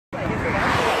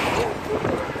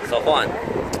So Juan,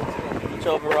 what's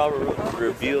your overall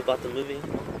review about the movie?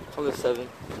 I'll give 7.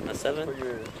 A 7?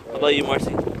 How about you,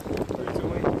 Marcy?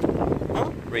 32.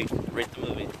 Huh? Rate the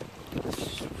movie.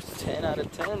 10 out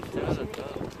of 10.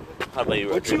 How about you,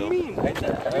 What Rodrigo? you mean? I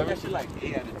Actually, like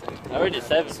 8 out of 10. I rated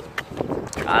 7.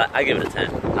 I give it a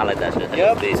 10. I like that shit.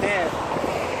 Yep, That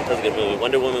 10. was a good movie.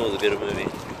 Wonder Woman was a good movie.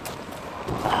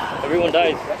 Everyone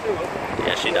dies.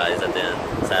 Yeah, she dies at the end,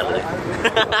 sadly.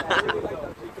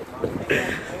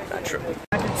 Not true.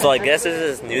 So I guess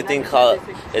there's this new thing called,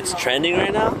 it's trending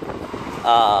right now.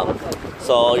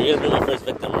 So you're gonna be my first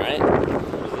victim, right?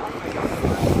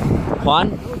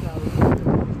 Juan,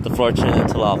 the floor turned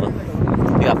into lava.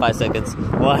 You got 5 seconds.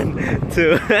 1,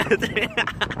 2, 3.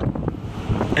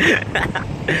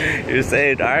 You're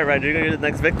saved. Alright, Rodrigo, you're the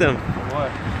next victim.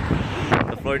 What?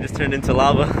 The floor just turned into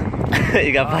lava.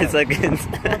 You got 5 seconds.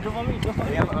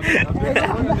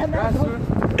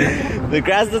 The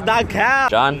grass does not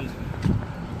count. John,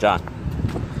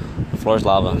 the floor is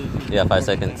lava. You got 5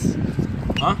 seconds.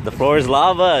 Huh? The floor is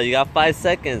lava. You got 5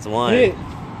 seconds. 1, Shit.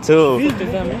 2. What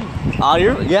does that mean? Oh, you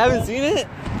haven't seen it?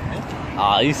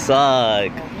 Oh, you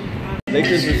suck.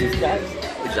 Lakers versus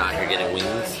Cats. John, you're getting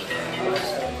wings.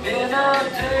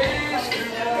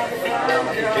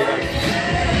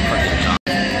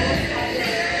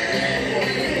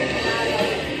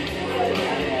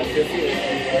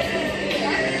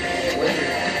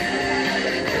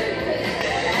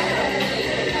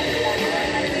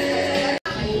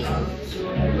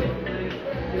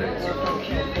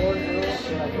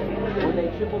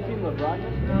 Triple team LeBron?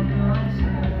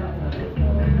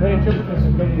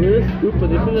 We're stupid.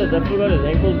 They said that fool got his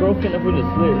ankles broken. That fool just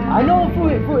slipped. I know, fool.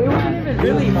 It wasn't even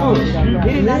really fool.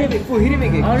 He didn't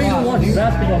even get I don't even watch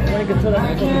basketball. I can tell that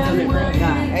fucking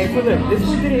Nah, hey, fool, look, this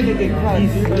fool didn't even get caught. he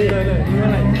went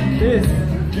like this.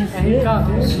 And he got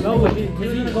no, he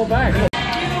didn't go back.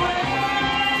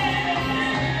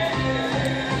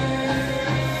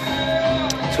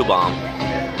 Two bomb.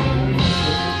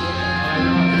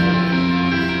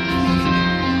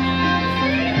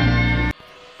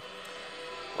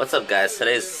 What's up, guys?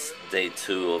 Today's day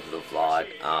 2 of the vlog.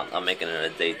 I'm making it a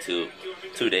day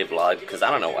 2-day vlog because I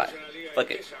don't know why.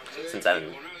 Fuck it. Since I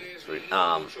didn't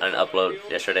upload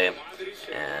yesterday,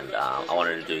 and I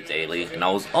wanted to do it daily, and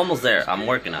I was almost there. I'm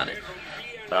working on it,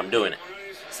 but I'm doing it.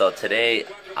 So today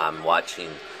I'm watching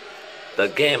the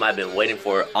game I've been waiting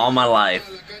for all my life,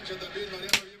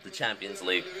 the Champions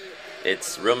League.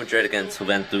 It's Real Madrid against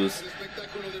Juventus.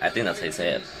 I think that's how you say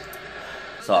it.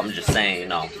 So I'm just saying, you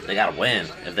know, they gotta win.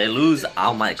 If they lose,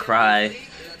 I might cry,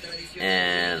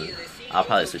 and I'll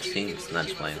probably switch teams. Not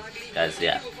just playing, guys.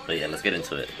 Yeah, but yeah, let's get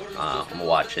into it. I'm gonna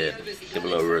watch it, give a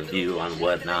little review on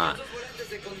whatnot.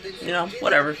 You know,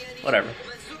 whatever.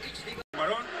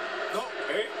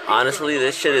 Honestly,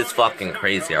 this shit is fucking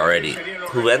crazy already.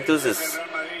 Juventus is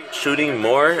shooting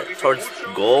more towards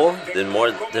goal than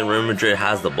Real Madrid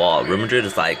has the ball. Real Madrid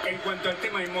is like,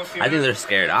 I think they're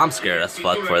scared. I'm scared as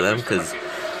fuck for them because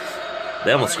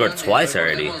they almost scored twice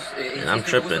already, and I'm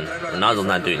tripping. Ronaldo's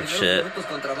not doing shit,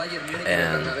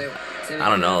 and I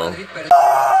don't know.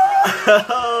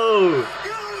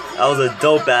 That was a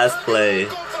dope ass play.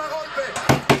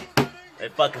 They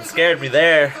fucking scared me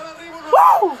there.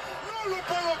 Woo!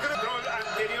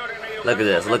 Look at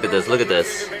this, look at this, look at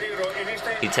this.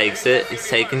 He takes it, he's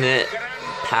taking it,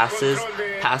 passes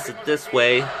it this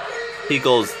way. He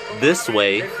goes this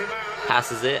way,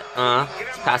 passes it,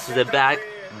 passes it back.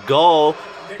 Goal,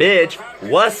 bitch,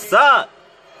 what's up?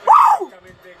 Woo!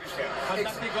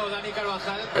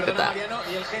 Look at that.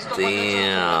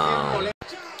 Damn.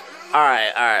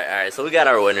 Alright, so we got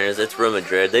our winners. It's Real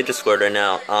Madrid. They just scored right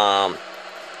now.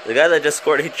 The guy that just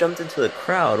scored, he jumped into the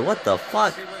crowd. What the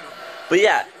fuck? But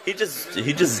yeah, he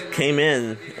just came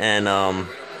in and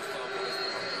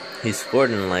he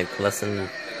scored in like less than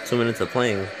 2 minutes of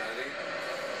playing.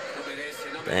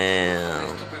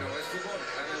 Damn.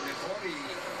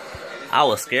 I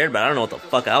was scared, but I don't know what the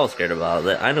fuck I was scared about.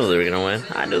 I knew they were gonna win.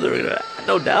 I knew they were gonna.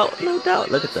 No doubt. Look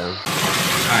at them.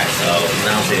 Alright, so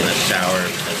now I'm taking a shower. I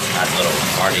had a little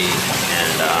party,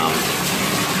 and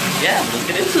yeah, let's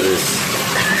get into this.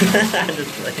 I'm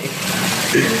just playing.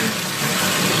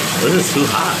 This is too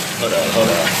hot. Hold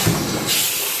up.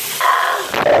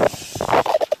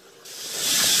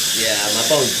 Yeah, my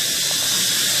phone's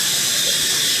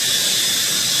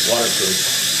waterproof.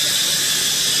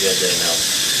 You guys didn't know.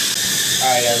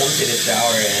 Alright guys, I'm gonna take a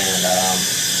shower and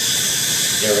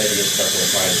get ready to get started for the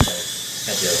party, so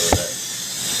catch you a little bit.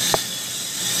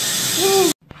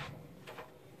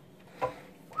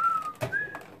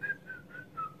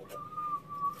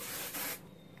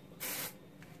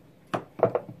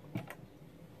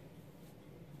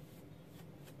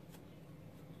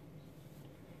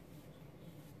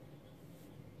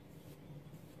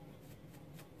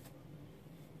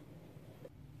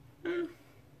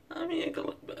 mean, it could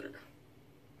look better.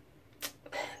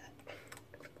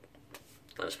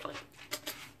 Let's play.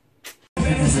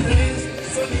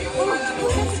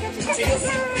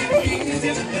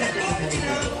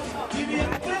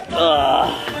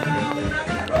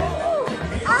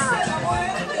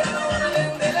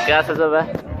 ¿Qué haces, bebé?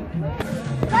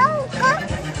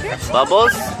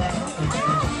 Bubbles?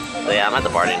 So yeah, I'm at the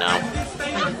party now.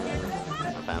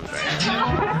 My fam's right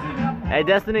here. Hey,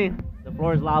 Destiny, the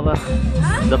floor is lava.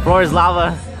 Huh? The floor is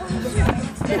lava.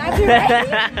 Did I be ready?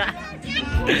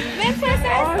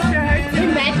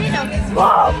 Imagine.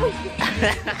 Whoa!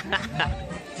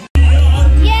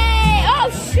 Yay! Oh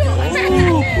shoot!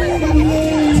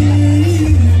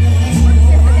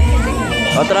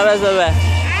 Otra vez, bebé.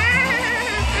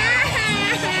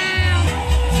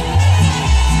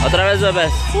 Otra vez,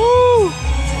 bebés.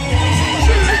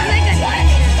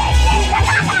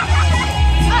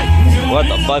 What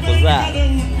the fuck was that?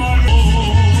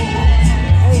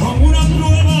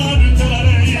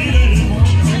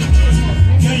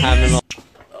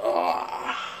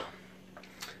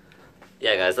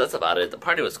 Yeah, guys, that's about it. The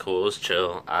party was cool. It was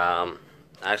chill. I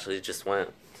actually just went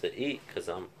to eat because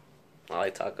I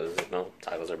like tacos. You know,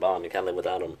 tacos are bomb. You can't live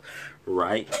without them.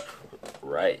 Right.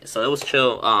 So it was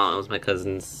chill. It was my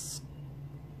cousin's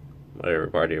whatever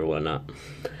party or whatnot.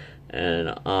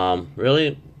 And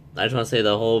really, I just want to say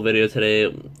the whole video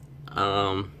today,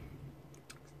 not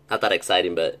that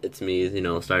exciting, but it's me, you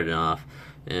know, starting off,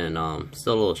 and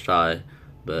still a little shy,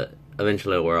 but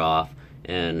eventually we're off.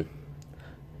 And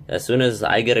as soon as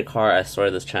I get a car, I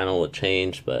swear this channel will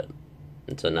change. But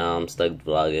until now, I'm stuck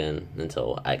vlogging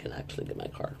until I can actually get my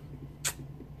car.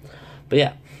 But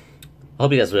yeah, I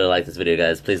hope you guys really like this video,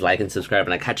 guys. Please like and subscribe,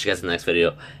 and I'll catch you guys in the next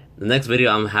video. The next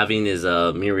video I'm having is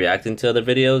me reacting to other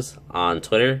videos on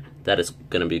Twitter. That is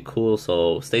gonna be cool,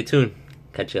 so stay tuned.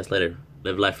 Catch you guys later.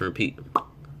 Live life and repeat.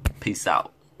 Peace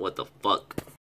out. What the fuck?